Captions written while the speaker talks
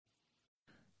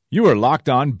You are Locked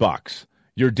On Bucks,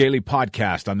 your daily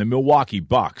podcast on the Milwaukee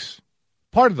Bucks.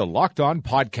 Part of the Locked On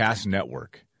Podcast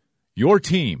Network. Your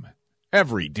team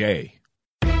every day.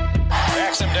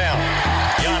 Backs him down.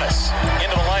 Giannis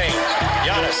into the lane.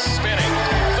 Giannis spinning.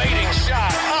 Fading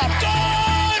shot. Up.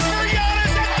 Good for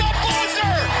Giannis at the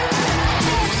buzzer.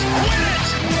 Win it.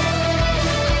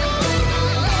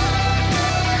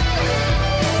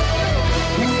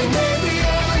 We may be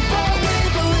young, but we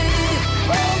believe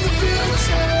on the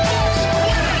future.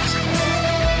 Win it.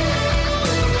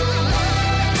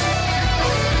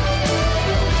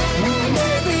 We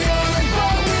may be young,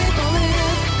 but we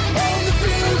believe on the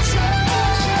future.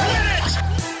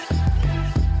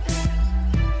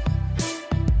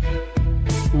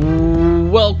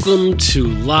 Welcome to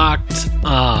Locked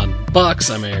On Bucks.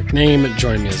 I'm Eric Name.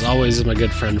 Joining me as always is my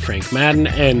good friend Frank Madden.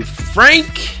 And Frank,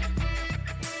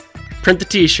 print the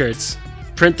t-shirts.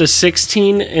 Print the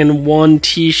 16-1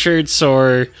 t-shirts,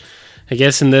 or I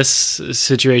guess in this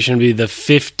situation it'd be the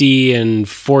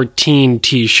 50-14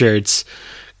 t-shirts,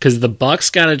 because the Bucks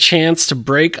got a chance to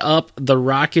break up the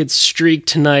Rockets' streak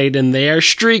tonight, and they are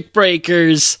streak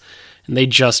breakers, and they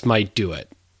just might do it.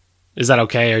 Is that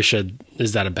okay, or is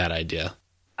that a bad idea?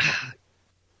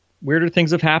 Weirder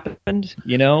things have happened.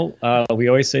 We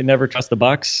always say never trust the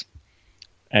Bucks.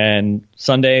 And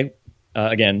Sunday,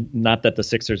 again, not that the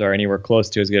Sixers are anywhere close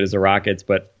to as good as the Rockets,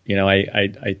 but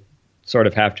I sort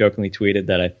of half jokingly tweeted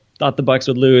that I thought the Bucks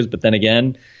would lose, but then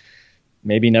again,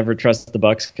 maybe never trust the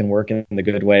Bucks can work in the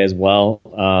good way as well.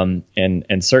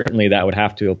 And certainly that would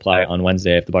have to apply on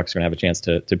Wednesday if the Bucks are going to have a chance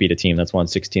to beat a team that's won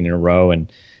 16 in a row.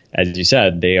 And as you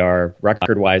said, they are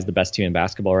record-wise the best team in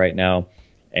basketball right now.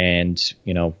 And,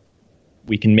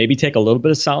 we can maybe take a little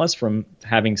bit of solace from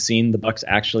having seen the Bucks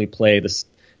actually play the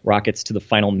Rockets to the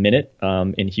final minute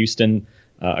in Houston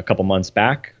a couple months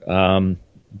back.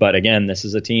 But again, this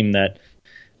is a team that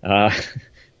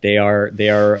they are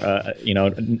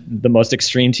the most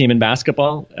extreme team in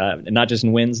basketball, not just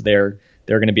in wins. They're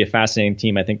going to be a fascinating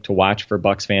team, I think, to watch for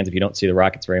Bucks fans if you don't see the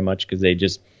Rockets very much, because they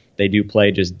do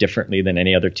play just differently than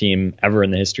any other team ever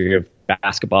in the history of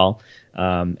basketball.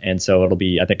 And so it'll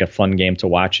be, I think, a fun game to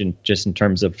watch in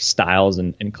terms of styles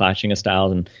and clashing of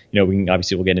styles. And,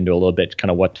 we'll get into a little bit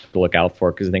kind of what to look out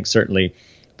for, because I think certainly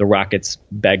the Rockets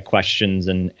beg questions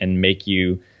and make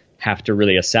you have to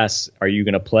really assess, are you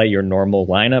going to play your normal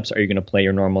lineups? Are you going to play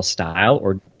your normal style?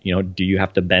 Or, do you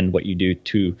have to bend what you do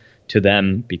to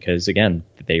them? Because again,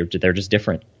 they're just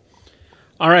different.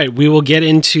 All right, we will get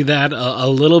into that a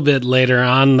little bit later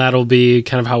on. That'll be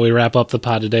kind of how we wrap up the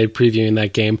pod today, previewing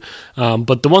that game.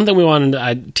 But the one thing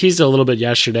I teased it a little bit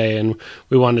yesterday, and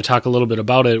we wanted to talk a little bit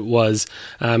about it, was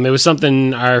it was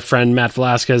something our friend Matt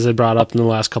Velasquez had brought up in the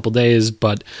last couple days,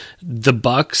 but the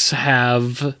Bucks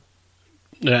have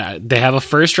a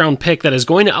first-round pick that is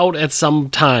going out at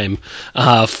some time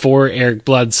for Eric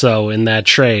Bledsoe in that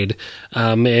trade.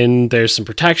 And there's some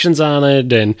protections on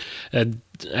it, and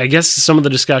I guess some of the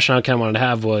discussion I kind of wanted to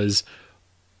have was,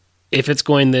 if it's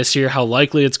going this year, how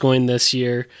likely it's going this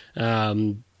year.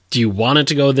 Do you want it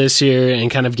to go this year, and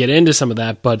kind of get into some of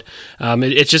that? But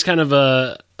it's just kind of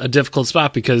a difficult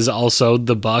spot, because also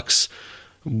the Bucks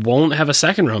won't have a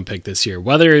second-round pick this year.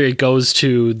 Whether it goes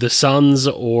to the Suns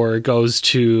or it goes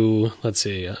to,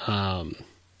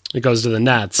 it goes to the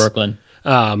Nets. Brooklyn.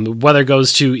 Whether it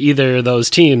goes to either of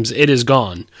those teams, it is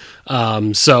gone.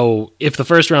 So if the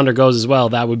first rounder goes as well,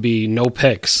 that would be no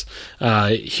picks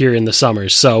here in the summer.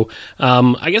 So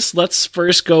I guess let's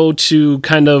first go to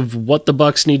kind of what the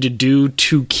Bucks need to do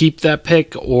to keep that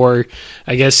pick, or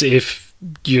I guess if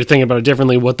you're thinking about it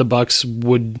differently, what the Bucks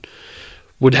would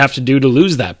have to do to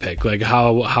lose that pick. Like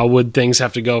how would things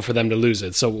have to go for them to lose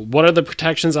it? So what are the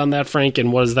protections on that, Frank,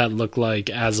 and what does that look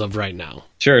like as of right now?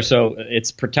 Sure. So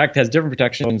has different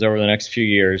protections over the next few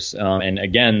years. And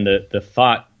again, the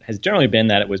thought has generally been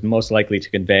that it was most likely to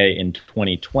convey in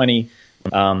 2020.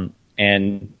 But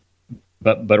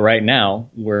right now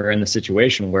we're in the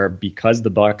situation where, because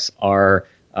the Bucks are,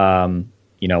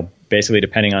 basically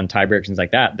depending on tiebreakers and things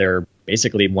like that, they're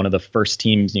basically one of the first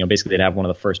teams, basically they'd have one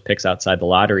of the first picks outside the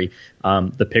lottery,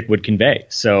 the pick would convey.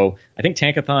 So I think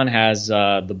Tankathon has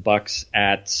the Bucks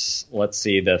at,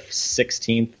 the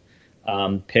 16th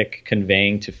pick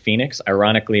conveying to Phoenix.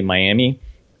 Ironically, Miami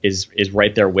is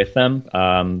right there with them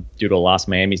due to a loss.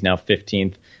 Miami's now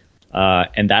 15th.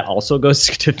 And that also goes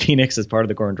to Phoenix as part of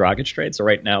the Goran Dragic trade. So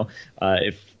right now,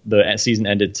 if the season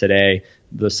ended today,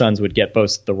 the Suns would get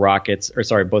both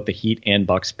the Heat and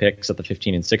Bucks picks at the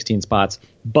 15 and 16 spots.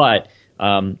 But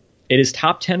it is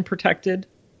top 10 protected,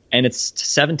 and it's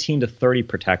 17 to 30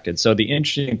 protected. So the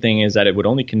interesting thing is that it would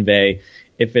only convey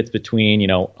if it's between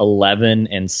 11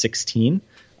 and 16.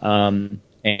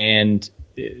 And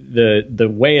the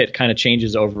way it kind of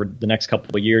changes over the next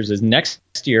couple of years is next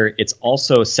year it's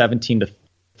also 17 to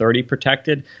 30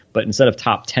 protected, but instead of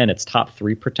top 10, it's top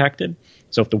 3 protected.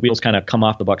 So if the wheels kind of come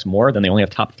off the Bucks more, then they only have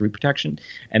top 3 protection.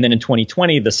 And then in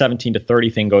 2020, the 17 to 30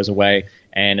 thing goes away,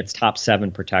 and it's top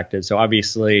 7 protected. So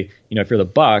obviously, if you're the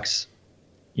Bucks,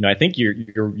 I think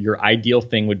your ideal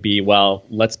thing would be, well,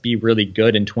 let's be really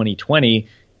good in 2020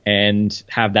 and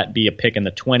have that be a pick in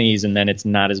the 20s, and then it's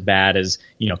not as bad as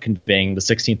conveying the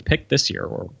 16th pick this year,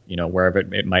 or wherever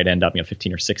it might end up,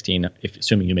 15 or 16,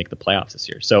 assuming you make the playoffs this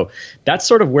year. So that's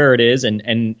sort of where it is. And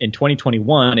in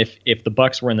 2021, if the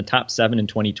Bucks were in the top 7 in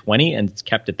 2020 and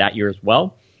kept it that year as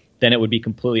well, then it would be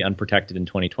completely unprotected in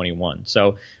 2021.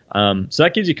 So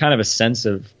that gives you kind of a sense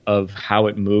of how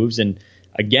it moves. And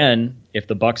again, if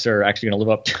the Bucks are actually going to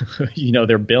live up to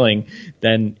their billing,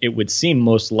 then it would seem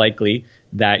most likely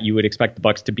that you would expect the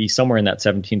Bucks to be somewhere in that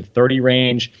 17 to 30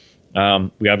 range.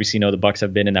 We obviously know the Bucks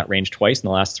have been in that range twice in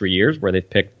the last 3 years, where they've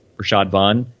picked Rashad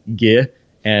Vaughn,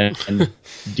 and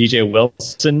DJ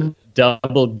Wilson,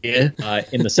 double in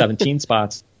the 17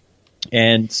 spots.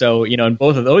 And so, in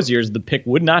both of those years, the pick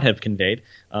would not have conveyed.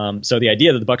 So the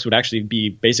idea that the Bucks would actually be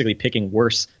basically picking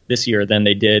worse this year than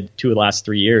they did 2 of the last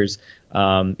 3 years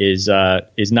is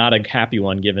not a happy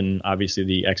one, given obviously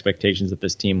the expectations that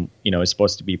this team is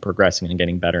supposed to be progressing and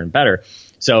getting better and better.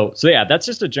 So yeah, that's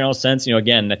just a general sense.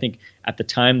 Again, I think at the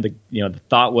time the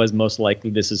thought was most likely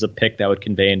this is a pick that would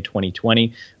convey in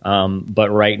 2020.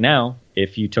 But right now,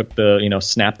 if you took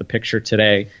snap the picture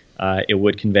today, it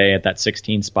would convey at that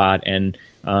 16 spot. And,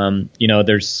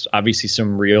 there's obviously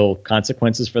some real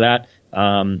consequences for that.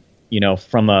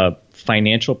 From a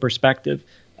financial perspective,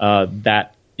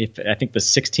 that if I think the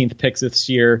 16th pick this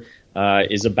year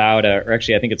is about or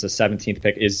actually I think it's a 17th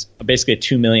pick, is basically a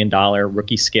 $2 million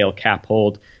rookie scale cap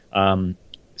hold.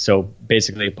 So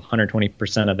basically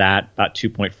 120% of that, about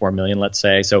 $2.4 million, let's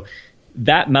say. So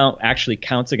that amount actually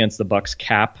counts against the Bucks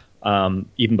cap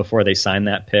even before they sign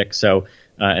that pick. So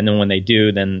and then when they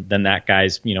do, then that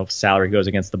guy's salary goes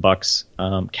against the Bucks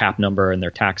cap number and their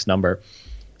tax number.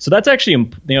 So that's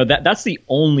actually that's the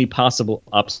only possible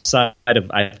upside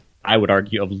of I would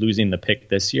argue of losing the pick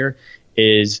this year,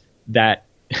 is that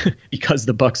because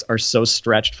the Bucks are so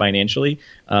stretched financially,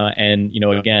 and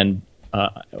again,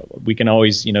 we can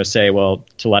always say, well,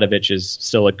 Teletovic is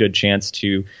still a good chance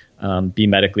to be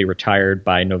medically retired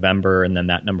by November, and then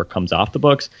that number comes off the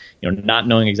books. Not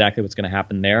knowing exactly what's going to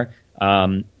happen there.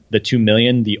 The $2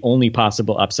 million, the only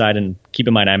possible upside, and keep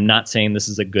in mind, I'm not saying this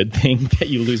is a good thing that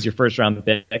you lose your first round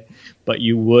pick, but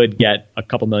you would get a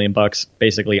couple $1 million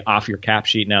basically off your cap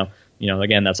sheet. Now,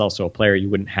 again, that's also a player you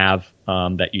wouldn't have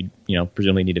that you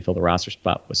presumably need to fill the roster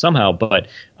spot with somehow. But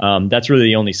that's really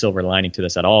the only silver lining to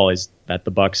this at all, is that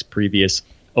the Bucks' previous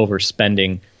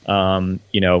overspending,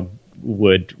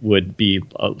 would be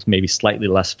maybe slightly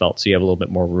less felt. So you have a little bit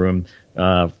more room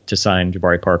to sign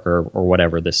Jabari Parker or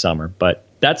whatever this summer. But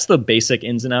that's the basic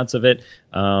ins and outs of it.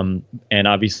 And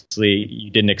obviously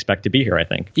you didn't expect to be here, I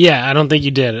think. Yeah, I don't think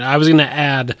you did. I was going to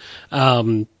add,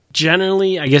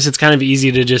 generally, I guess it's kind of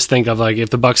easy to just think of like, if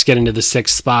the Bucks get into the 6th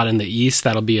spot in the East,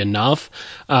 that'll be enough.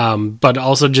 But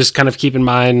also just kind of keep in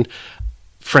mind,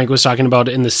 Frank was talking about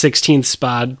in the 16th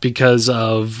spot because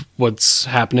of what's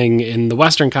happening in the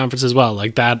Western Conference as well.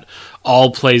 Like that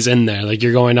all plays in there. Like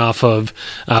you're going off of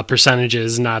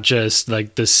percentages, not just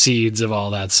like the seeds of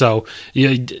all that. So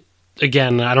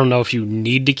again, I don't know if you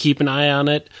need to keep an eye on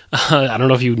it. I don't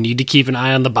know if you need to keep an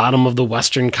eye on the bottom of the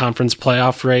Western Conference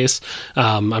playoff race.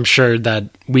 I'm sure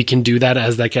that we can do that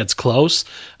as that gets close.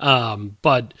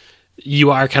 But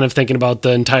you are kind of thinking about the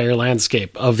entire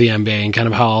landscape of the NBA and kind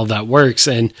of how all that works.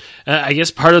 And I guess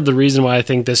part of the reason why I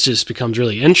think this just becomes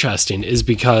really interesting is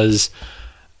because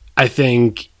I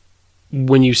think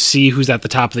when you see who's at the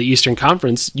top of the Eastern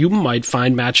Conference, you might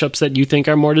find matchups that you think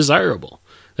are more desirable.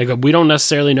 Like we don't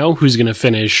necessarily know who's going to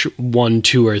finish 1,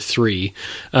 2, or 3.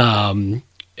 And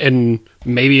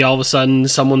maybe all of a sudden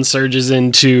someone surges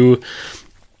into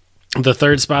the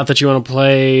 3rd spot that you want to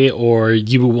play, or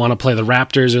you want to play the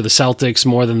Raptors or the Celtics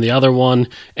more than the other one,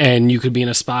 and you could be in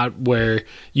a spot where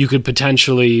you could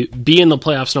potentially be in the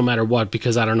playoffs no matter what,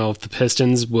 because I don't know if the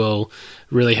Pistons will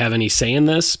really have any say in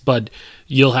this, but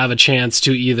you'll have a chance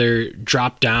to either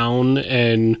drop down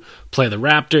and play the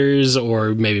Raptors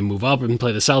or maybe move up and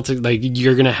play the Celtics. Like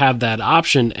you're going to have that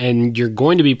option, and you're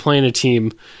going to be playing a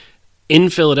team in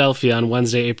Philadelphia on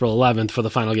Wednesday, April 11th for the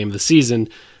final game of the season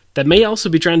that may also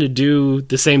be trying to do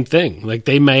the same thing. Like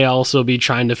they may also be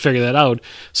trying to figure that out.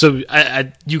 So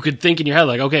you could think in your head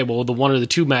like, okay, well the 1 or the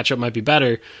 2 matchup might be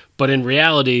better, but in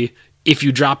reality, if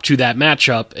you drop to that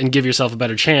matchup and give yourself a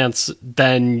better chance,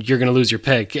 then you're going to lose your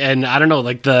pick. And I don't know,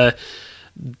 like the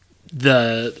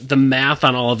math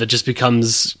on all of it just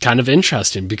becomes kind of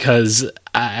interesting, because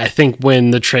I think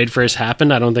when the trade first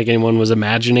happened, I don't think anyone was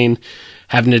imagining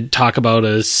having to talk about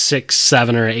a 6,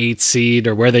 7, or 8 seed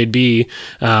or where they'd be,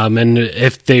 and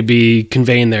if they'd be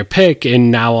conveying their pick,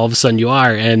 and now all of a sudden you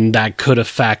are, and that could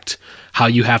affect how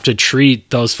you have to treat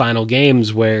those final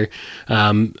games where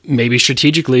maybe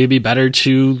strategically it'd be better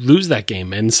to lose that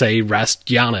game and say rest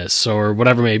Giannis or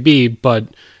whatever it may be, but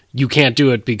you can't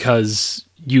do it because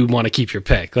you want to keep your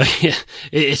pick. Like,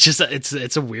 it's just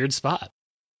it's a weird spot.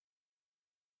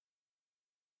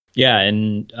 Yeah,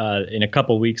 and in a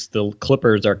couple of weeks, the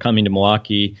Clippers are coming to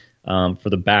Milwaukee for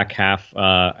the back half.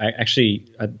 Actually,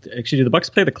 do the Bucks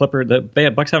play the Clippers?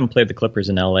 Bucks haven't played the Clippers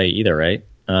in LA either, right?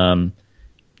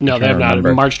 No, they have not.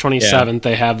 March 27th,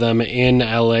 They have them in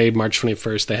LA. March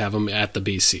 21st, they have them at the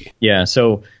BC. Yeah,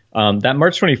 so that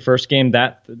March 21st game,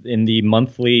 that in the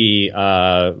monthly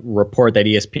report that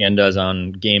ESPN does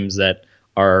on games that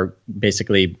are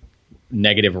basically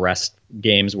negative rest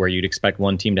games where you'd expect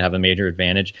one team to have a major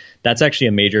advantage, that's actually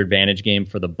a major advantage game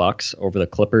for the Bucks over the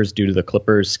Clippers due to the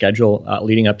Clippers' schedule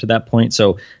leading up to that point.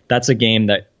 So that's a game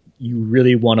that you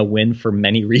really want to win for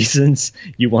many reasons.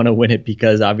 You want to win it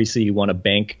because obviously you want to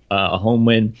bank a home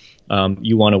win.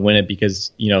 You want to win it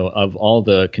because, of all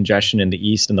the congestion in the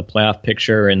East and the playoff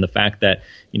picture, and the fact that,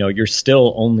 you're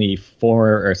still only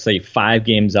 4 or say 5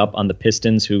 games up on the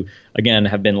Pistons, who again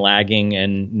have been lagging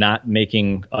and not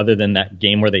making, other than that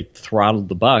game where they throttled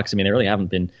the Bucks. I mean, they really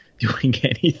haven't been doing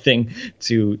anything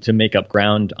to make up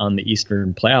ground on the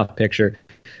Eastern playoff picture.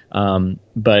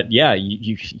 But yeah,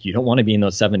 you don't want to be in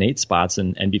those 7-8 spots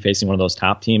and be facing one of those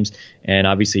top teams. And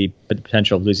obviously the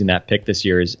potential of losing that pick this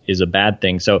year is a bad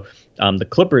thing. So the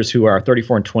Clippers, who are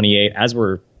 34-28, as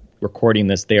we're recording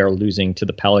this, they are losing to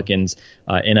the Pelicans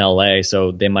in LA.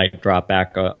 So they might drop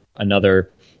back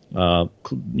another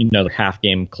half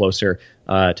game closer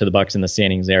to the Bucks in the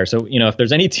standings there. So, if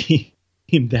there's any team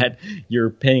that you're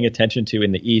paying attention to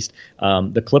in the East,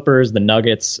 the Clippers, the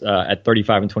Nuggets at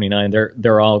 35-29,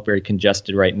 they're all very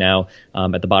congested right now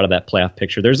at the bottom of that playoff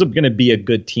picture. There's going to be a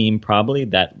good team probably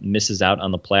that misses out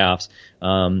on the playoffs,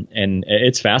 and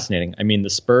it's fascinating. I mean, the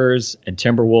Spurs and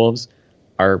Timberwolves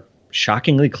are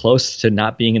shockingly close to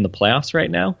not being in the playoffs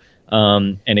right now.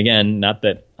 And again, not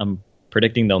that I'm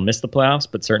predicting they'll miss the playoffs,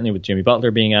 but certainly with Jimmy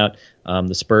Butler being out,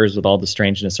 the Spurs with all the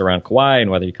strangeness around Kawhi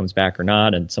and whether he comes back or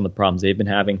not, and some of the problems they've been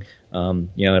having,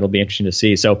 it'll be interesting to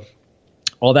see. So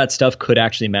all that stuff could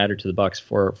actually matter to the Bucks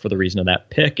for the reason of that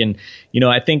pick. And,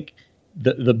 I think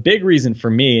the big reason for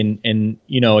me, and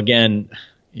again,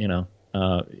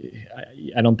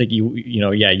 I don't think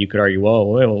you could argue,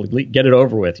 well, get it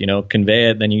over with,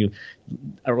 convey it, then you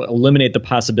eliminate the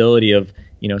possibility of,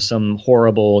 some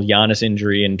horrible Giannis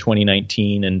injury in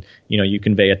 2019 and, you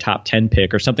convey a top 10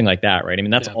 pick or something like that, right? I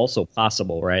mean, that's also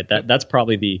possible, right? That's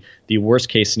probably the worst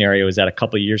case scenario, is that a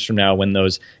couple of years from now, when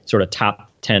those sort of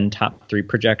top 10, top 3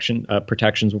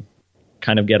 protections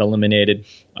kind of get eliminated,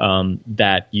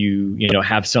 that you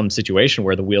have some situation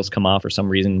where the wheels come off for some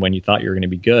reason when you thought you were going to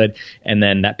be good, and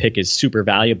then that pick is super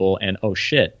valuable, and oh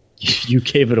shit, you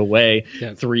gave it away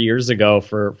 3 years ago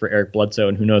for Eric Bledsoe,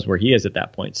 and who knows where he is at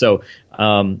that point. So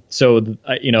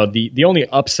the only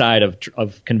upside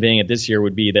of conveying it this year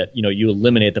would be that you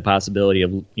eliminate the possibility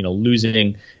of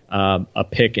losing a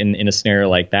pick in a scenario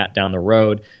like that down the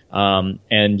road.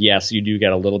 And yes, you do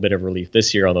get a little bit of relief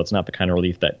this year, although it's not the kind of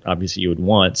relief that obviously you would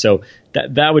want. So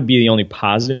that would be the only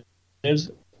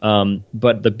positives.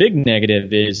 But the big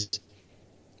negative is,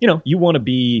 you want to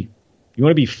be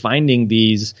finding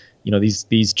these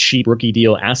cheap rookie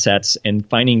deal assets and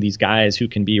finding these guys who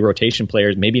can be rotation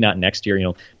players. Maybe not next year.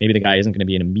 Maybe the guy isn't going to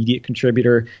be an immediate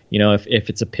contributor. If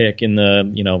it's a pick in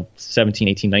the 17,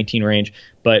 18, 19 range,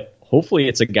 but hopefully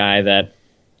it's a guy that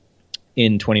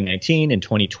in 2019 and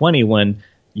 2020, when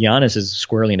Giannis is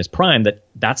squarely in his prime,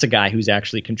 that's a guy who's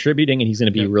actually contributing, and he's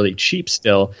going to be really cheap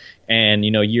still. And,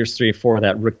 years 3 or 4 of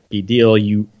that rookie deal,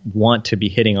 you want to be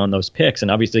hitting on those picks. And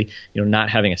obviously, not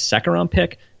having a second round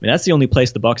pick, that's the only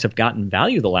place the Bucks have gotten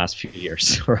value the last few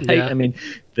years, right? Yeah. I mean,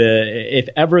 if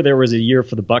ever there was a year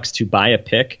for the Bucks to buy a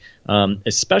pick,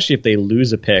 especially if they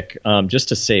lose a pick, just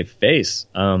to save face,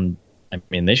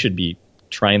 they should be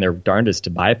trying their darndest to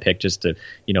buy a pick just to,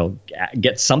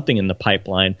 get something in the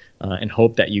pipeline, and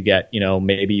hope that you get,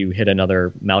 maybe you hit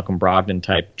another Malcolm Brogdon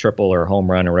type triple or home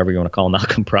run or whatever you want to call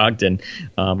Malcolm Brogdon,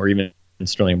 or even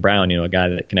Sterling Brown, a guy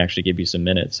that can actually give you some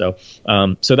minutes. So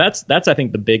that's I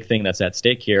think the big thing that's at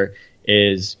stake here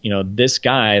is, this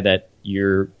guy that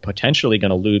you're potentially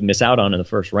going to miss out on in the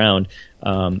first round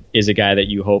is a guy that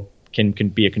you hope can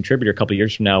be a contributor a couple of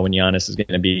years from now when Giannis is going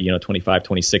to be 25,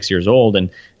 26 years old. And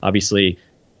obviously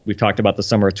we've talked about the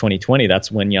summer of 2020. That's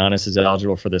when Giannis is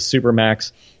eligible for the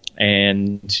Supermax.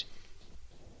 And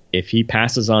if he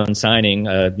passes on signing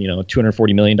a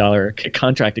 $240 million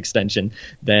contract extension,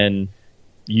 then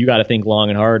you got to think long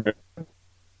and hard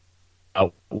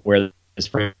about where this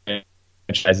franchise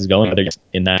is going, whether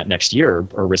in that next year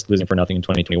or risk losing for nothing in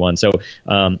 2021. So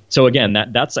again,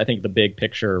 that's I think the big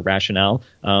picture rationale.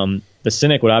 The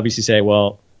cynic would obviously say,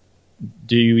 well,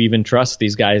 do you even trust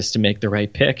these guys to make the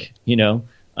right pick?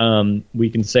 We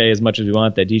can say as much as we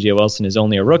want that DJ Wilson is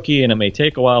only a rookie and it may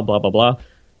take a while, blah, blah, blah.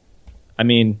 I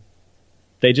mean,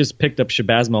 they just picked up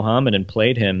Shabazz Muhammad and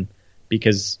played him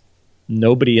because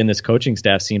nobody in this coaching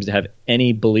staff seems to have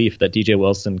any belief that DJ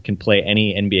Wilson can play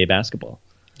any NBA basketball.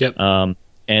 Yep.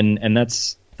 And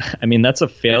that's a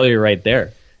failure right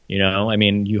there.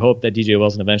 You hope that DJ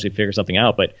Wilson eventually figures something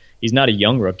out, but he's not a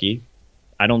young rookie.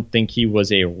 I don't think he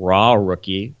was a raw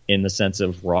rookie in the sense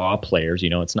of raw players.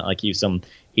 It's not like he was some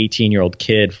 18-year-old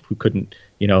kid who couldn't,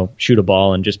 shoot a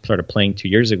ball and just started playing 2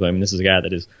 years ago. I mean, this is a guy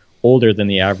that is older than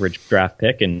the average draft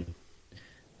pick, and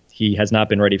he has not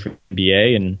been ready for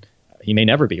NBA, and he may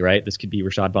never be, right? This could be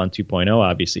Rashad Vaughn 2.0,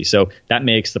 obviously. So that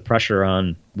makes the pressure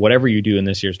on whatever you do in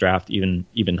this year's draft even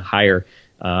higher.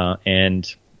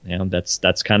 And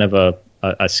that's kind of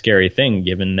a scary thing,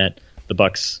 given that the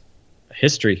Bucks'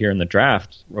 history here in the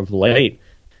draft of late,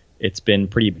 it's been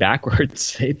pretty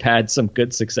backwards. They've had some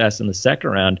good success in the second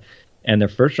round, and their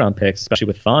first round picks, especially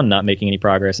with Thon not making any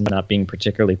progress and not being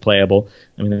particularly playable,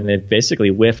 I mean, they've basically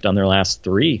whiffed on their last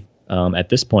three at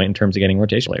this point in terms of getting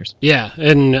rotation players. Yeah,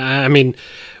 and I mean,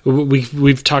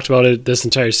 we've talked about it this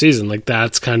entire season. Like,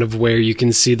 that's kind of where you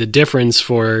can see the difference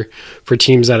for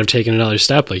teams that have taken another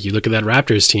step. Like, you look at that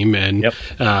Raptors team, and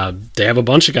they have a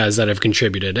bunch of guys that have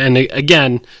contributed. And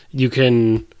again, you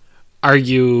can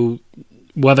argue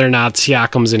whether or not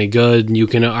Siakam's any good. You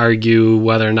can argue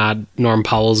whether or not Norm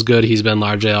Powell's good. He's been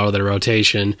largely out of the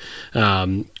rotation.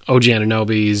 OG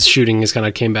Anunoby's shooting has kind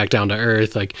of came back down to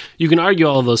earth. Like, you can argue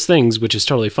all of those things, which is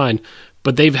totally fine,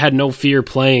 but they've had no fear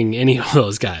playing any of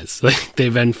those guys. Like,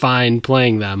 they've been fine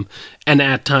playing them, and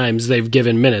at times they've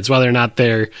given minutes, whether or not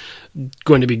they're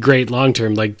going to be great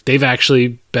long-term. Like, they've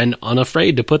actually been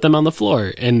unafraid to put them on the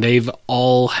floor, and they've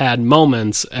all had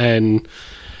moments, and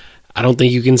I don't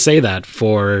think you can say that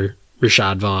for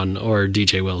Rashad Vaughn or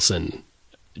DJ Wilson.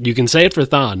 You can say it for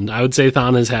Thon. I would say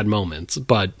Thon has had moments,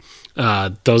 but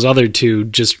those other two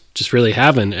just really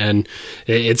haven't, and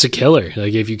it's a killer.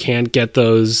 Like, if you can't get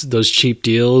those cheap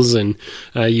deals and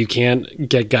you can't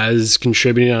get guys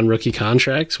contributing on rookie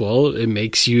contracts, well, it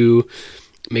makes you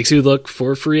look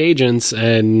for free agents,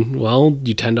 and well,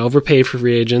 you tend to overpay for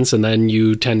free agents, and then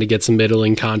you tend to get some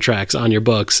middling contracts on your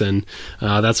books, and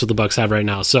that's what the Bucks have right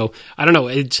now. So I don't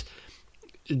know.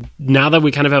 Now that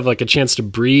we kind of have like a chance to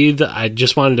breathe, I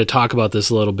just wanted to talk about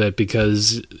this a little bit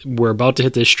because we're about to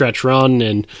hit this stretch run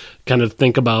and kind of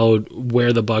think about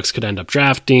where the Bucks could end up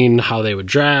drafting, how they would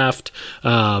draft,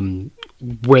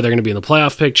 where they're going to be in the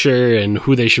playoff picture, and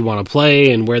who they should want to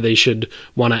play, and where they should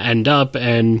want to end up.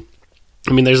 And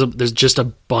I mean, there's just a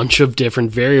bunch of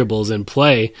different variables in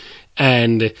play,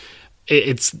 and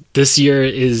this year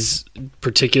is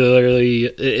particularly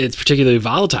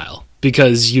volatile.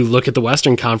 Because you look at the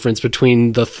Western Conference,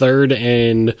 between the 3rd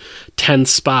and 10th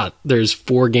spot, there's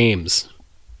 4 games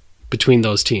between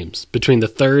those teams, between the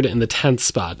 3rd and the 10th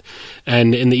spot.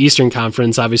 And in the Eastern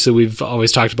Conference, obviously we've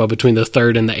always talked about between the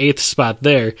 3rd and the 8th spot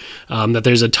there, that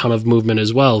there's a ton of movement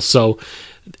as well. So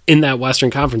in that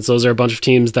Western Conference, those are a bunch of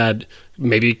teams that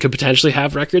maybe could potentially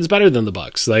have records better than the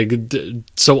Bucks. Like,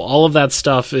 so all of that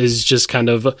stuff is just kind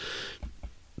of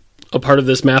a part of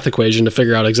this math equation to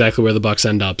figure out exactly where the Bucks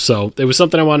end up. So it was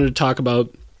something I wanted to talk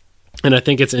about, and I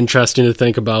think it's interesting to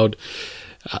think about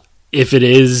if it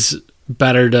is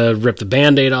better to rip the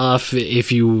Band-Aid off,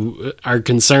 if you are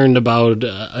concerned about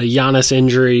a Giannis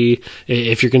injury,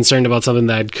 if you're concerned about something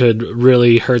that could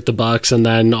really hurt the Bucks and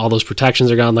then all those protections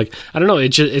are gone. Like, I don't know,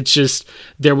 it's just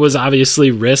there was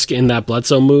obviously risk in that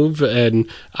Bledsoe move, and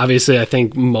obviously I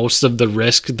think most of the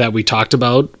risk that we talked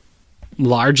about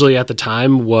largely at the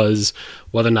time was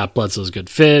whether or not Bledsoe's a good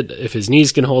fit, if his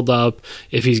knees can hold up,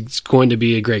 if he's going to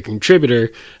be a great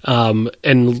contributor.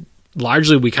 And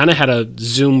largely we kind of had to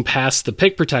zoom past the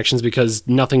pick protections because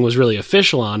nothing was really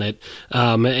official on it.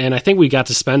 And I think we got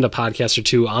to spend a podcast or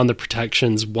two on the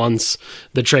protections once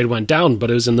the trade went down,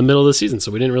 but it was in the middle of the season,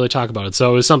 so we didn't really talk about it.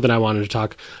 So it was something I wanted to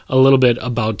talk a little bit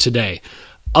about today.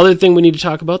 Other thing we need to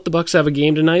talk about, the Bucks have a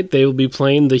game tonight. They will be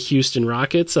playing the Houston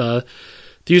Rockets. The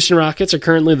Houston Rockets are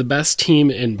currently the best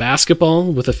team in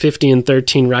basketball with a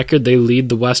 50-13 record. They lead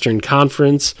the Western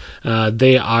Conference.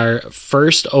 They are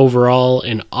first overall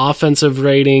in offensive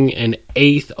rating and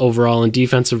 8th overall in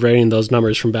defensive rating. Those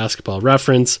numbers from Basketball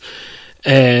Reference.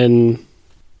 And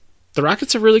the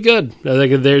Rockets are really good.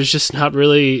 There's just not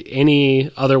really any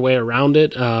other way around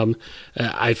it.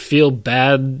 I feel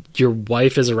bad. Your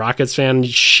wife is a Rockets fan.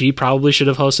 She probably should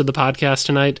have hosted the podcast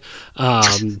tonight.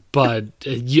 But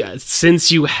yeah,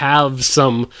 since you have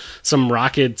some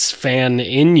Rockets fan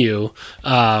in you,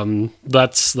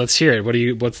 let's hear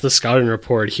it. What's the scouting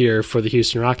report here for the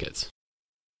Houston Rockets?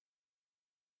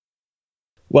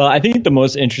 Well, I think the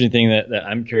most interesting thing that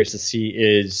I'm curious to see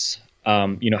is,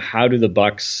 how do the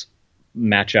Bucks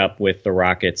match up with the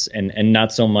Rockets, and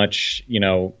not so much,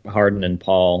 Harden and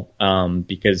Paul,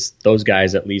 because those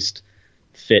guys at least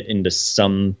fit into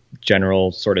some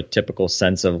general sort of typical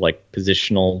sense of like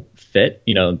positional fit.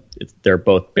 They're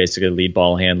both basically lead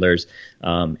ball handlers,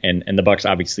 and the Bucks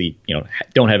obviously,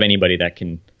 don't have anybody that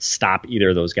can stop either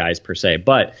of those guys per se,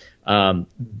 but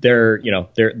they're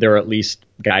at least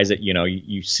guys that,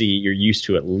 you see, you're used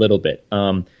to it a little bit.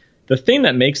 The thing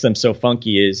that makes them so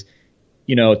funky is,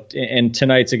 and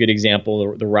tonight's a good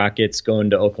example, the Rockets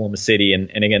going to Oklahoma City.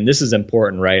 And again, this is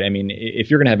important, right? I mean, if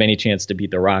you're going to have any chance to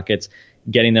beat the Rockets,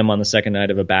 getting them on the second night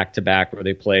of a back-to-back where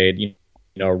they played,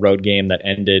 a road game that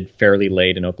ended fairly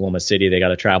late in Oklahoma City, they got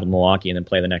to travel to Milwaukee and then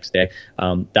play the next day.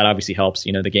 That obviously helps.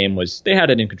 The game they had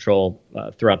it in control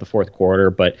throughout the fourth quarter,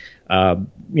 but,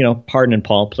 Harden and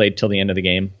Paul played till the end of the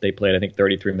game. They played, I think,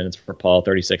 33 minutes for Paul,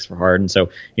 36 for Harden. So,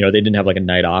 they didn't have like a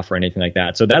night off or anything like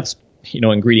that. So that's,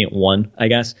 ingredient one, I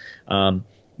guess.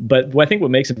 But I think what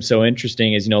makes them so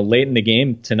interesting is, late in the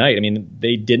game tonight, I mean,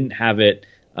 they didn't have it,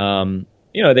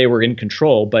 they were in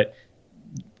control, but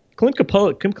Clint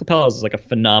Capella is like a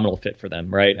phenomenal fit for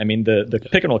them, right? I mean, the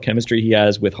pick and roll chemistry he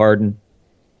has with Harden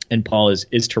and Paul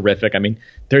is terrific. I mean,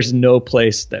 there's no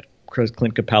place that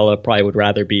Clint Capella probably would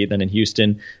rather be than in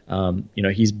Houston.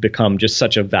 He's become just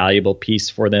such a valuable piece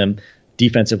for them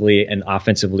defensively and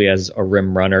offensively as a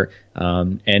rim runner.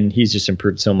 And he's just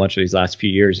improved so much these last few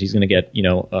years. He's going to get,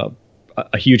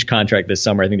 a huge contract this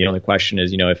summer. I think the only question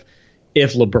is,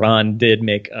 if LeBron did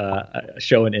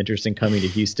show an interest in coming to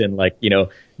Houston,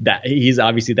 that he's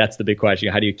obviously, that's the big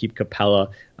question. How do you keep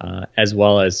Capella as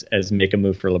well as make a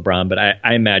move for LeBron? But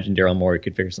I imagine Daryl Morey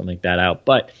could figure something like that out.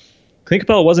 But Clint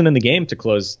Capella wasn't in the game to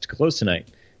close tonight.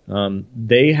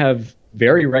 They have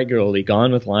very regularly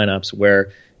gone with lineups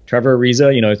where Trevor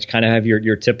Ariza, kind of have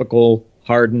your typical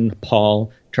Harden,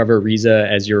 Paul, Trevor Ariza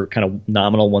as your kind of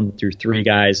nominal 1 through 3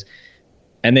 guys.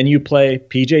 And then you play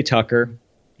PJ Tucker,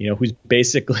 who's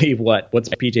basically what's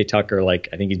PJ Tucker like?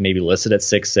 I think he's maybe listed at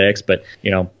 6'6", but,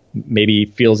 maybe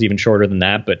feels even shorter than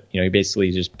that. But, he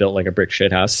basically just built like a brick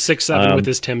shithouse. 6'7" with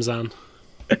his Timbs on.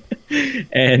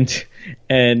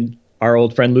 and our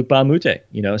old friend Luc Mbah a Moute,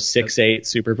 6'8",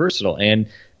 super versatile. And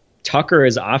Tucker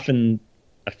is often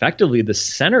effectively the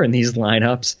center in these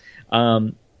lineups.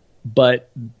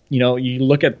 But, you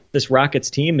look at this Rockets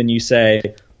team and you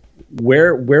say,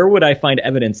 where would I find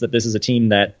evidence that this is a team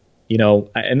that,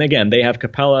 and again, they have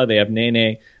Capella, they have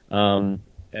Nene,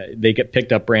 they get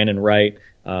picked up Brandon Wright.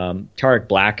 Tariq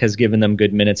Black has given them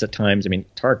good minutes at times. I mean,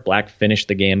 Tariq Black finished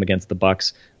the game against the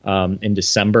Bucks in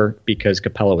December because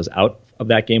Capella was out of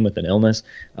that game with an illness.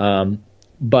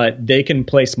 But they can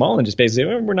play small and just basically,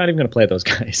 we're not even going to play those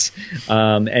guys.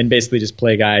 And basically just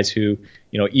play guys who,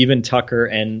 even Tucker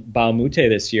and Mbah a Moute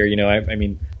this year, I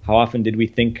mean, how often did we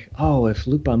think, if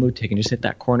Luc Mbah a Moute can just hit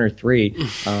that corner 3,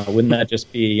 wouldn't that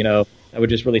just be, that would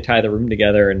just really tie the room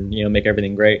together and, make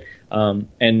everything great.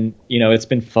 And, it's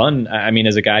been fun. I mean,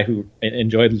 as a guy who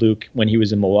enjoyed Luke when he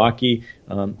was in Milwaukee,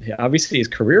 obviously his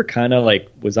career kind of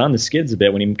was on the skids a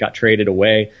bit when he got traded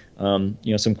away.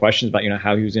 Some questions about,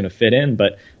 how he was going to fit in.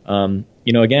 But,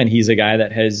 again, he's a guy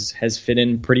that has fit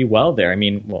in pretty well there. I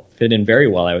mean, fit in very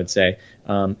well, I would say.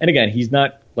 And again, he's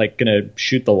not going to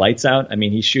shoot the lights out. I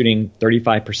mean, he's shooting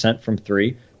 35% from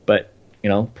 3, but,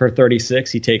 per 36,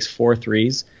 he takes 4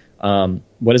 threes.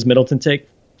 What does Middleton take?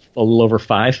 A little over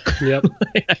 5. Yep.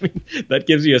 I mean, that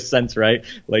gives you a sense, right?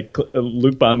 Luc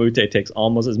Mbah a Moute takes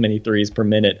almost as many threes per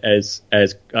minute as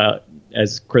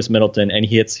Chris Middleton, and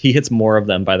he hits more of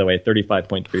them, by the way,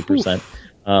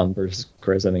 35.3%, versus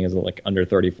Chris, I think, is under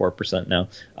 34% now.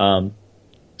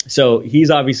 So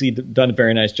he's obviously done a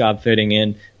very nice job fitting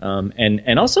in,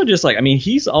 and also just like, I mean,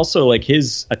 he's also like,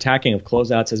 his attacking of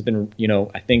closeouts has been,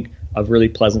 I think a really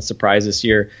pleasant surprise this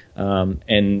year.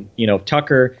 And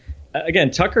Tucker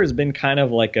has been kind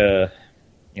of like a,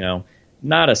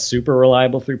 not a super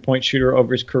reliable 3-point shooter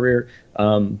over his career,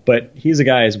 but he's a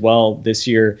guy as well this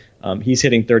year. He's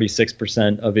hitting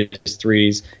 36% of his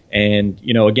threes. And,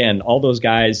 again, all those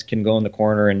guys can go in the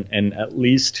corner and at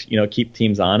least, keep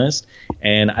teams honest.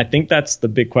 And I think that's the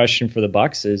big question for the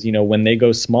Bucks is, when they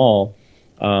go small,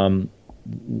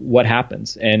 what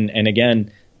happens? And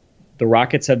again, the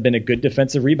Rockets have been a good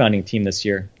defensive rebounding team this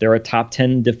year. They're a top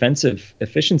 10 defensive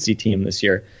efficiency team this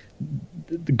year.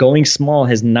 Going small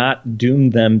has not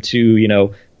doomed them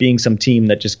to, being some team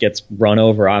that just gets run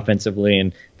over offensively,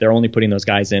 and they're only putting those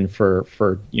guys in for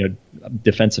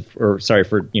defensive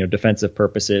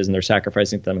purposes, and they're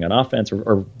sacrificing them on offense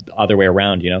or the other way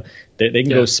around. They can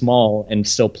go small and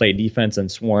still play defense and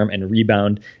swarm and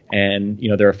rebound, and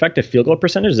their effective field goal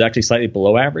percentage is actually slightly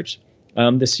below average.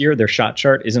 This year, their shot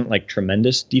chart isn't like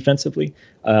tremendous defensively,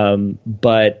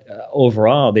 but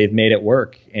overall they've made it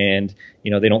work, and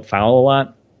they don't foul a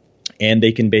lot, and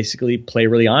they can basically play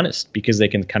really honest because they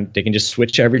can just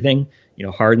switch everything.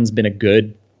 Harden's been a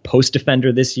good post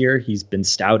defender this year; he's been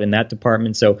stout in that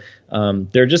department. So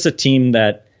they're just a team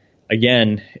that,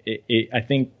 again, I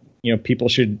think people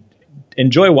should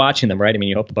enjoy watching them, right? I mean,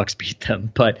 you hope the Bucks beat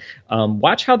them, but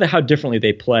watch how differently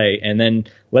they play, and then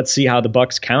let's see how the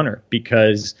Bucks counter.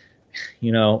 Because,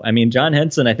 John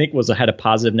Henson, I think, had a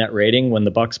positive net rating when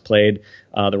the Bucks played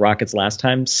the Rockets last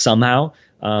time somehow,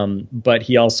 but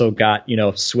he also got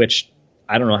switched,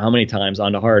 I don't know how many times,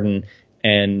 onto Harden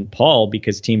and Paul,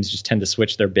 because teams just tend to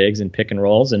switch their bigs and pick and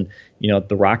rolls. And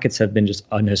the Rockets have been just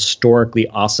an historically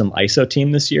awesome ISO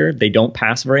team this year. They don't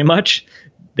pass very much.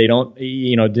 They don't,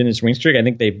 Dennis win streak, I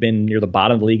think they've been near the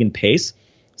bottom of the league in pace.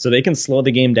 So they can slow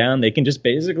the game down. They can just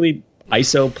basically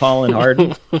ISO Paul and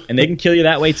Harden, and they can kill you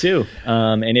that way too.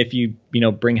 And if you,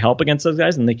 bring help against those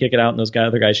guys, and they kick it out and those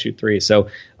other guys shoot threes. So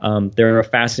they're a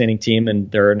fascinating team, and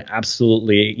they're an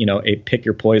absolutely, a pick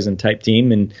your poison type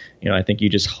team. And, I think you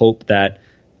just hope that,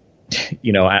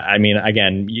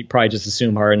 again, you probably just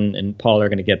assume Harden and Paul are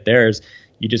going to get theirs.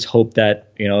 You just hope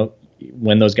that,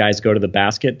 when those guys go to the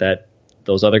basket, that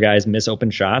those other guys miss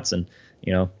open shots. And,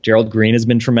 Gerald Green has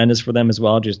been tremendous for them as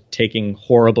well, just taking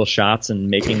horrible shots and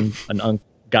making an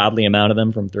ungodly amount of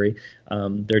them from three.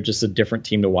 They're just a different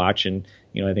team to watch. And,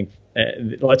 I think,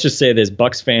 let's just say this,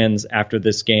 Bucks fans after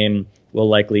this game will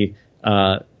likely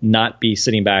not be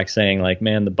sitting back saying like,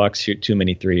 man, the Bucks shoot too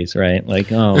many threes, right? Like,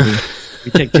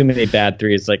 we take too many bad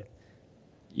threes. Like,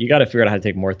 you got to figure out how to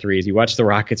take more threes. You watch the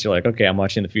Rockets, you're like, okay, I'm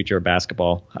watching the future of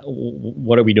basketball.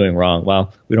 What are we doing wrong?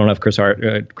 Well, we don't have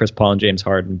Chris Paul and James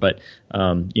Harden, but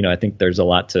I think there's a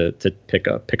lot to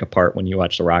pick apart when you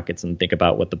watch the Rockets and think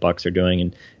about what the Bucks are doing,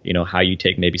 and how you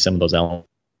take maybe some of those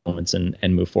elements and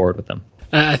move forward with them.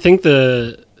 I think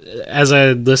as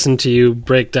I listened to you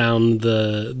break down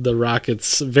the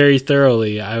Rockets very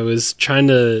thoroughly, I was trying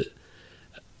to.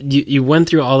 You went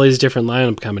through all these different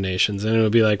lineup combinations, and it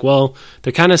would be like, well,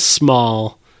 they're kind of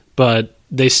small, but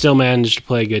they still manage to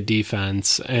play good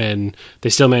defense, and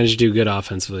they still manage to do good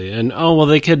offensively. And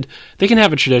they can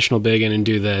have a traditional big in and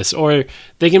do this, or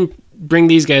they can bring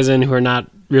these guys in who are not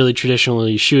really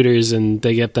traditionally shooters, and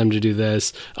they get them to do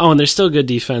this. And they're still good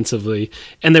defensively.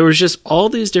 And there was just all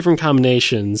these different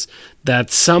combinations that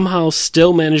somehow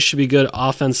still managed to be good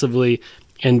offensively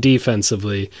and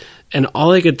defensively. And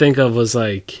all I could think of was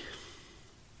like,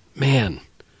 man,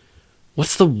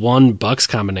 what's the one Bucks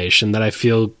combination that I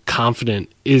feel confident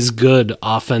is good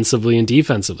offensively and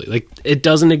defensively? Like, it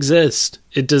doesn't exist.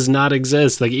 It does not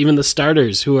exist. Like, even the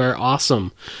starters who are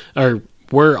awesome, or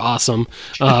were awesome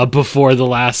before the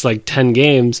last 10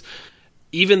 games,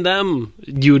 even them,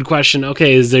 you would question,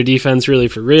 okay, is their defense really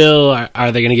for real?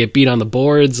 Are they going to get beat on the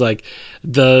boards? Like,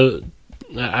 the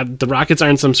Rockets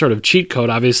aren't some sort of cheat code.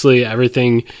 Obviously,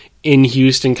 everything in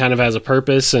Houston kind of has a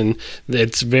purpose, and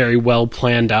it's very well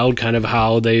planned out kind of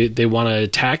how they want to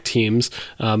attack teams.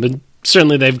 But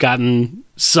certainly they've gotten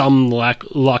some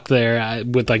luck there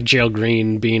with Gerald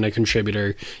Green being a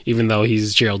contributor, even though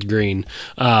he's Gerald Green.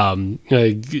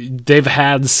 They've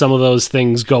had some of those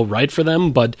things go right for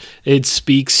them, but it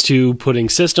speaks to putting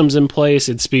systems in place.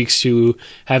 It speaks to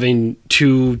having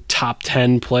 2 top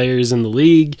 10 players in the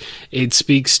league. It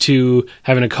speaks to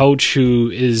having a coach who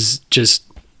is just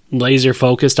laser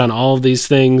focused on all of these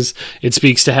things. It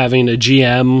speaks to having a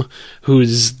GM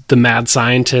who's the mad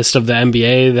scientist of the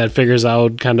NBA that figures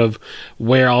out kind of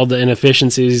where all the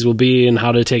inefficiencies will be and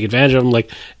how to take advantage of them.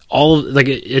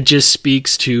 it just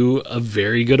speaks to a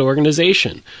very good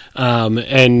organization.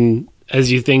 And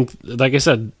as you think, like I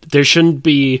said, there shouldn't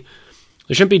be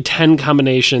 10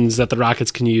 combinations that the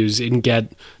Rockets can use and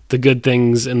get the good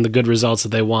things and the good results that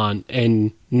they want,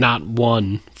 and not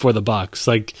one for the Bucks.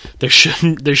 Like there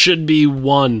should be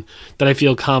one that I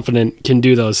feel confident can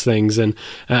do those things. And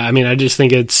I just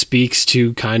think it speaks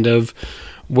to kind of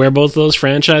where both those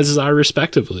franchises are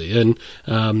respectively. And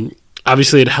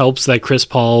obviously it helps that Chris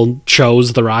Paul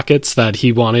chose the Rockets, that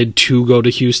he wanted to go to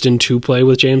Houston to play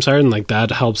with James Harden. Like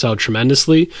that helps out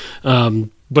tremendously.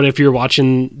 But if you're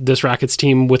watching this Rockets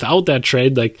team without that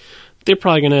trade, like they're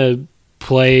probably going to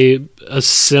play a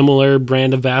similar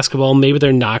brand of basketball. Maybe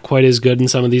they're not quite as good in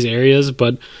some of these areas,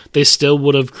 but they still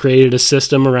would have created a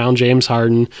system around James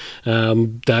Harden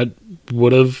that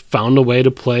would have found a way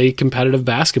to play competitive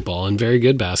basketball and very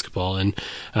good basketball. And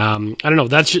I don't know,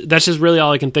 that's just really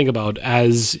all I can think about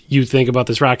as you think about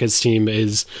this Rockets team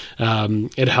is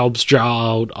it helps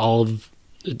draw out all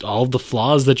of the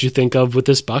flaws that you think of with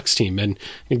this Bucks team, and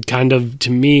it kind of, to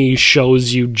me,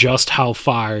 shows you just how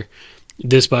far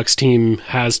this Bucks team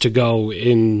has to go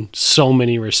in so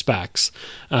many respects,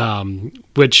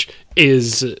 which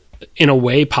is in a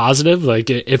way positive. Like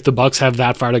if the Bucks have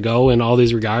that far to go in all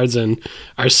these regards and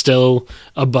are still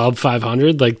above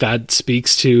 500, like that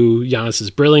speaks to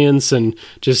Giannis's brilliance and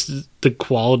just the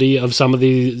quality of some of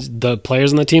the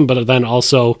players on the team, but then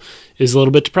also is a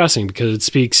little bit depressing because it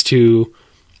speaks to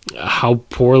how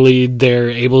poorly they're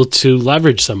able to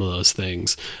leverage some of those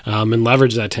things, and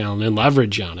leverage that talent and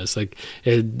leverage Giannis. Like,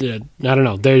 I don't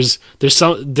know. There's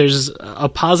a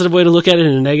positive way to look at it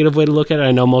and a negative way to look at it. I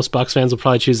know most Bucks fans will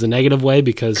probably choose the negative way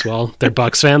because, well, they're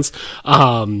Bucks fans,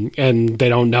 and they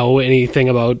don't know anything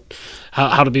about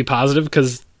how to be positive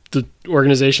because the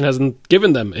organization hasn't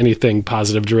given them anything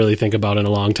positive to really think about in a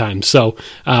long time. So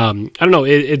I don't know.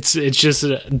 It's just,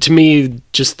 to me,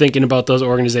 just thinking about those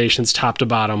organizations top to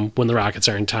bottom when the Rockets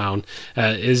are in town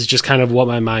is just kind of what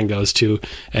my mind goes to.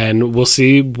 And we'll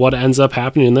see what ends up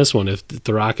happening in this one. If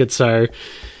the Rockets are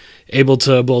able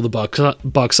to blow the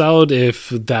Bucks out,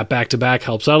 if that back-to-back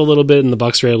helps out a little bit and the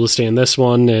Bucks are able to stay in this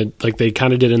one, like they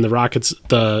kind of did in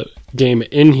the game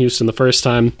in Houston the first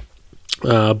time.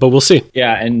 But we'll see.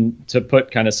 Yeah, and to put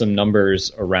kind of some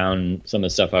numbers around some of the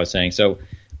stuff I was saying. So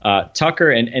Tucker,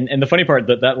 and the funny part,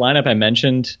 that lineup I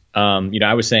mentioned,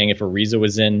 I was saying if Ariza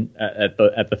was in at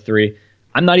the three,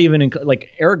 I'm not even in,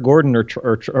 like Eric Gordon or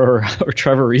Trevor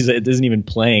Ariza, it isn't even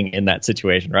playing in that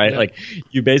situation, right? Yeah. Like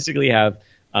you basically have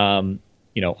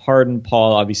Harden,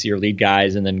 Paul, obviously your lead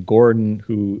guys, and then Gordon,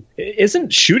 who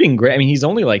isn't shooting great. I mean, he's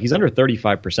under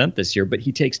 35% this year, but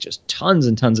he takes just tons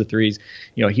and tons of threes.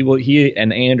 He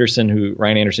and Anderson,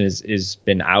 Ryan Anderson is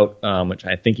been out, which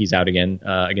I think he's out again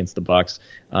against the Bucks.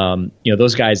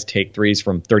 Those guys take threes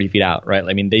from 30 feet out, right?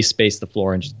 I mean, they space the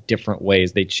floor in just different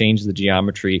ways. They change the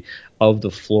geometry of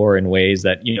the floor in ways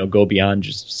that go beyond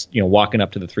just walking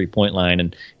up to the 3-point line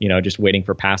and just waiting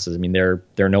for passes. I mean, they're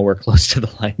nowhere close to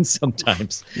the line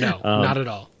sometimes. No, not at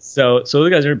all. So the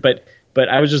guys are, but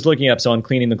I was just looking up. So on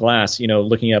Cleaning the Glass,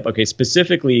 looking up, okay,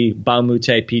 specifically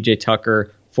Baumute, PJ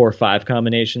Tucker 4-5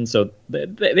 combination. So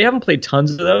they haven't played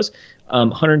tons of those.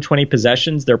 120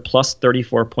 possessions. They're plus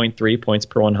 34.3 points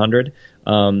per 100.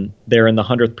 They're in the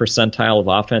 100th percentile of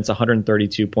offense,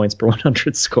 132 points per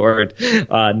 100 scored,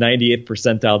 98th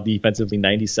percentile defensively,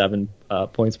 97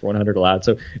 points per 100 allowed.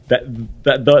 So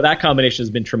that combination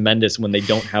has been tremendous when they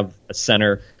don't have a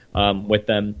center with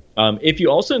them. If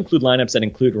you also include lineups that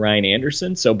include Ryan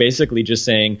Anderson, so basically just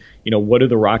saying, what do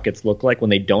the Rockets look like when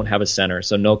they don't have a center?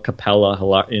 So no Capella,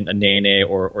 Nene,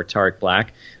 or Tariq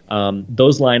Black.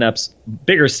 Those lineups,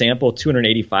 bigger sample,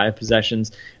 285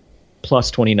 possessions,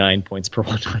 plus 29 points per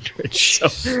 100.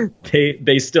 So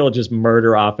they still just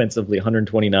murder offensively,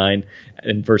 129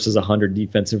 and versus 100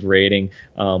 defensive rating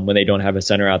when they don't have a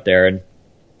center out there. And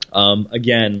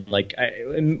again, like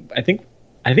I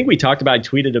think we talked about, I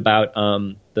tweeted about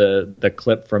the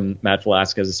clip from Matt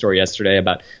Velasquez's story yesterday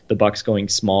about the Bucks going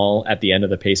small at the end of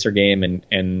the Pacer game,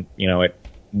 and it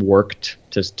worked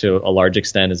to a large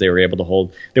extent as they were able to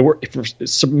hold. They were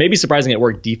maybe surprising, it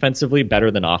worked defensively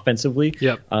better than offensively.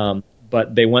 Yep.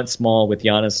 But they went small with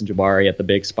Giannis and Jabari at the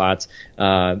big spots,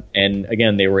 and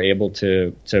again they were able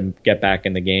to get back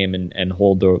in the game and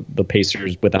hold the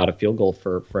Pacers without a field goal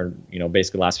for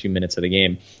basically the last few minutes of the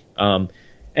game.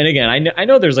 And again, I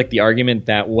know there's like the argument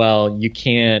that, well, you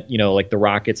can't, like the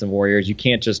Rockets and Warriors, you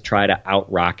can't just try to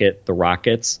out-rocket the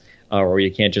Rockets, or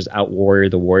you can't just out-warrior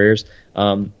the Warriors.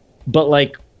 But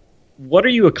like, what are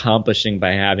you accomplishing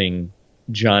by having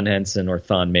John Henson or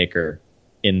Thon Maker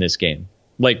in this game?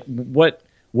 Like, what?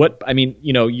 I mean,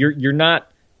 you're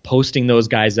not posting those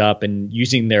guys up and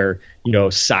using their,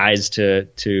 size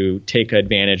to take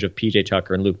advantage of PJ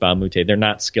Tucker and Luke Baumute. They're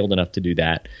not skilled enough to do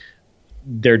that.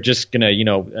 They're just gonna,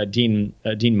 Dean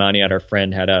Maniat, our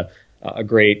friend, had a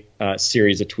great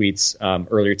series of tweets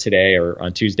earlier today or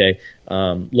on Tuesday,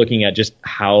 looking at just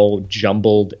how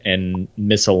jumbled and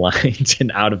misaligned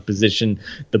and out of position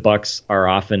the Bucks are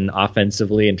often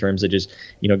offensively in terms of just,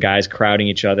 guys crowding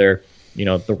each other.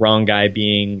 The wrong guy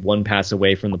being one pass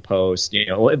away from the post.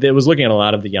 It was looking at a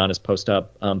lot of the Giannis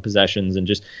post-up possessions and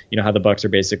just, how the Bucks are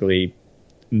basically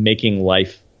making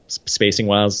life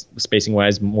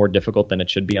spacing-wise more difficult than it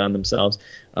should be on themselves,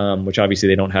 which obviously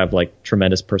they don't have like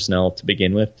tremendous personnel to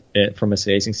begin with from a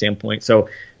spacing standpoint. So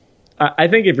I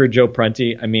think if you're Joe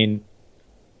Prunty, I mean,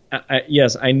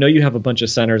 yes, I know you have a bunch of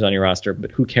centers on your roster,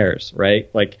 but who cares, right?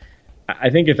 Like,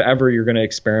 I think if ever you're going to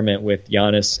experiment with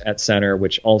Giannis at center,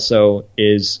 which also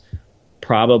is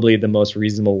probably the most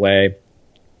reasonable way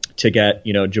to get,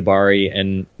 Jabari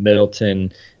and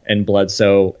Middleton and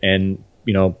Bledsoe and,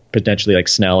 potentially like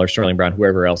Snell or Sterling Brown,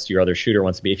 whoever else your other shooter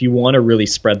wants to be. If you want to really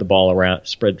spread the ball around,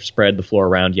 spread the floor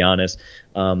around Giannis,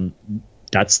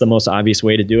 that's the most obvious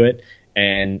way to do it.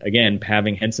 And again,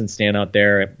 having Henson stand out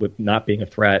there with not being a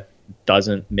threat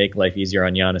doesn't make life easier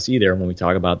on Giannis either when we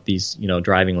talk about these,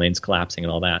 driving lanes collapsing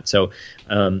and all that. So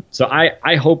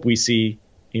I hope we see,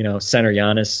 center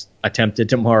Giannis attempted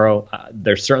tomorrow.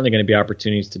 There's certainly going to be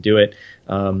opportunities to do it.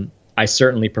 I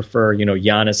certainly prefer,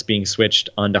 Giannis being switched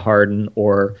onto Harden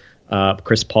or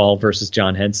Chris Paul versus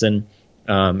John Henson.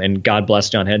 And God bless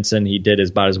John Henson. He did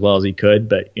about as well as he could.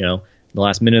 But, in the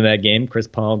last minute of that game, Chris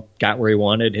Paul got where he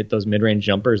wanted, hit those mid-range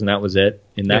jumpers, and that was it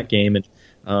in that game.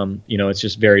 And, it's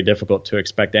just very difficult to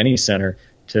expect any center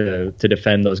to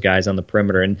defend those guys on the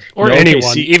perimeter. And or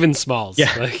anyone, even smalls.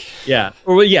 Yeah, yeah.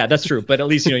 Well, yeah, that's true. But at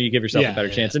least, you give yourself a better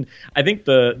chance. And I think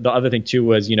the other thing, too,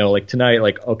 was, like tonight,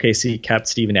 like OKC kept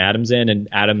Steven Adams in, and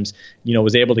Adams,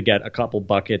 was able to get a couple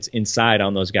buckets inside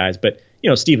on those guys. But,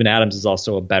 Steven Adams is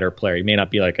also a better player. He may not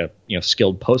be like a,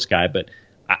 skilled post guy, but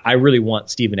I really want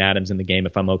Steven Adams in the game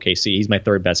if I'm OKC. He's my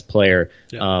third best player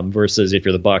versus if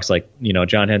you're the Bucks, like,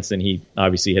 John Henson, he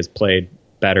obviously has played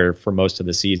better for most of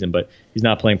the season, but he's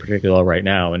not playing particularly well right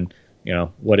now. And,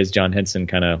 what is John Henson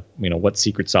kind of, what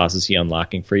secret sauce is he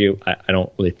unlocking for you? I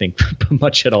don't really think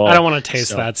much at all. I don't want to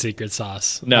taste that secret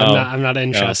sauce. No, I'm not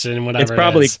interested in whatever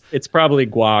it's probably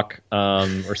guac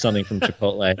or something from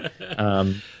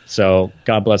Chipotle. So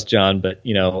God bless John. But,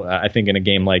 I think in a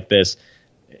game like this,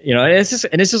 it's just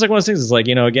like one of those things. It's like,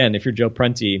 again, if you're Joe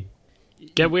Prunty,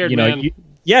 get weird, man.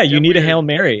 You need a Hail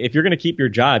Mary. If you're going to keep your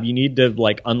job, you need to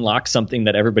like unlock something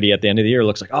that everybody at the end of the year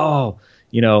looks like, oh,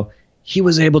 he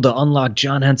was able to unlock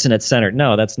John Henson at center.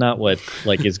 No, that's not what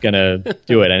like is going to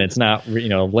do it. And it's not,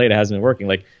 late, it hasn't been working.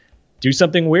 Like, do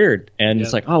something weird. And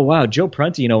it's like, oh, wow, Joe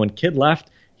Prunty, when Kidd left,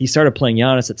 he started playing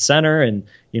Giannis at center. And,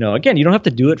 again, you don't have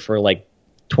to do it for like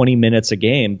 20 minutes a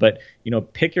game, but,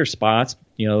 pick your spots.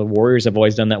 The Warriors have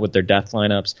always done that with their death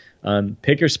lineups.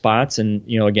 Pick your spots. And,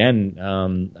 again,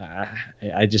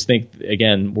 I just think,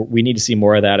 again, we need to see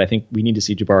more of that. I think we need to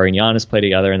see Jabari and Giannis play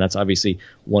together, and that's obviously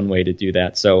one way to do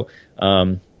that. So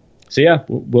yeah,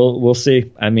 we'll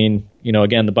see. I mean,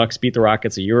 again, the Bucks beat the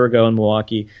Rockets a year ago in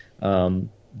Milwaukee.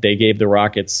 They gave the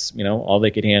Rockets, all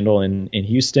they could handle in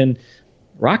Houston.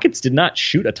 Rockets did not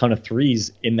shoot a ton of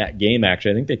threes in that game,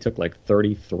 actually. I think they took like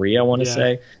 33, I want to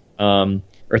say.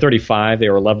 Or 35. They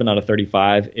were 11 out of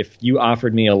 35. If you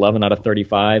offered me 11 out of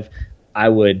 35, I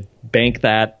would bank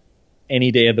that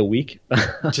any day of the week.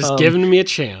 Just giving me a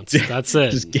chance. That's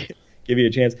it. Just give you a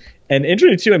chance. And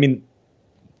interesting, too, I mean,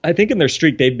 I think in their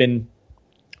streak, they've been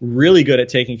really good at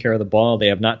taking care of the ball. They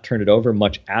have not turned it over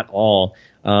much at all.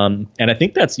 And I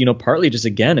think that's, partly just,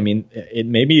 again, I mean, it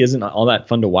maybe isn't all that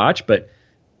fun to watch, but,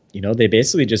 they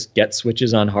basically just get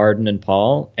switches on Harden and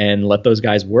Paul and let those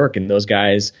guys work. And those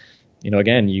guys,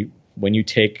 again, when you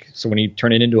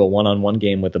turn it into a one-on-one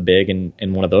game with a big and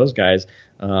one of those guys,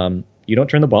 you don't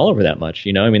turn the ball over that much.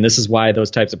 I mean, this is why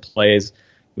those types of plays,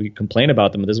 we complain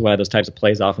about them, but this is why those types of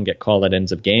plays often get called at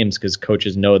ends of games, because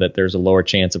coaches know that there's a lower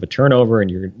chance of a turnover and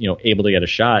you're able to get a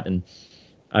shot. And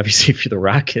obviously, if you're the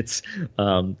Rockets,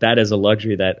 that is a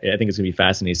luxury that I think is going to be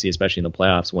fascinating to see, especially in the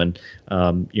playoffs when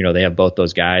they have both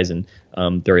those guys and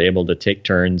they're able to take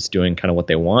turns doing kind of what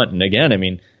they want. And again, I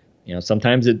mean,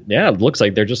 sometimes it looks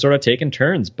like they're just sort of taking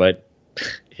turns, but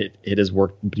it has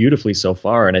worked beautifully so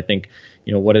far. And I think,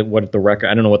 what the record,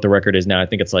 I don't know what the record is now. I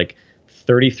think it's like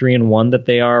 33-1 that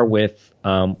they are with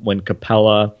when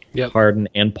Capella, Harden,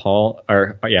 and Paul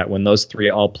when those three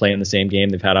all play in the same game.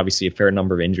 They've had obviously a fair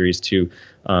number of injuries to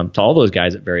all those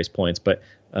guys at various points, but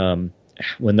and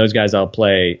when those guys all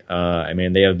play, I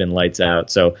mean, they have been lights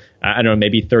out. So I don't know,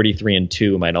 maybe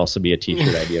 33-2 might also be a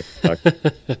t-shirt idea for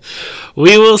Bucks.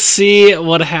 We will see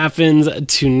what happens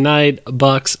tonight.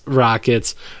 Bucks,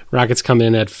 Rockets. Rockets come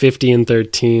in at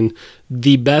 50-13,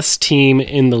 the best team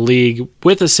in the league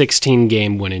with a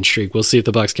 16-game winning streak. We'll see if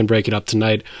the Bucks can break it up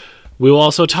tonight. We will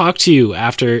also talk to you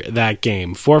after that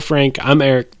game. For Frank, I'm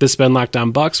Eric. This has been Locked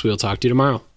On Bucks. We'll talk to you tomorrow.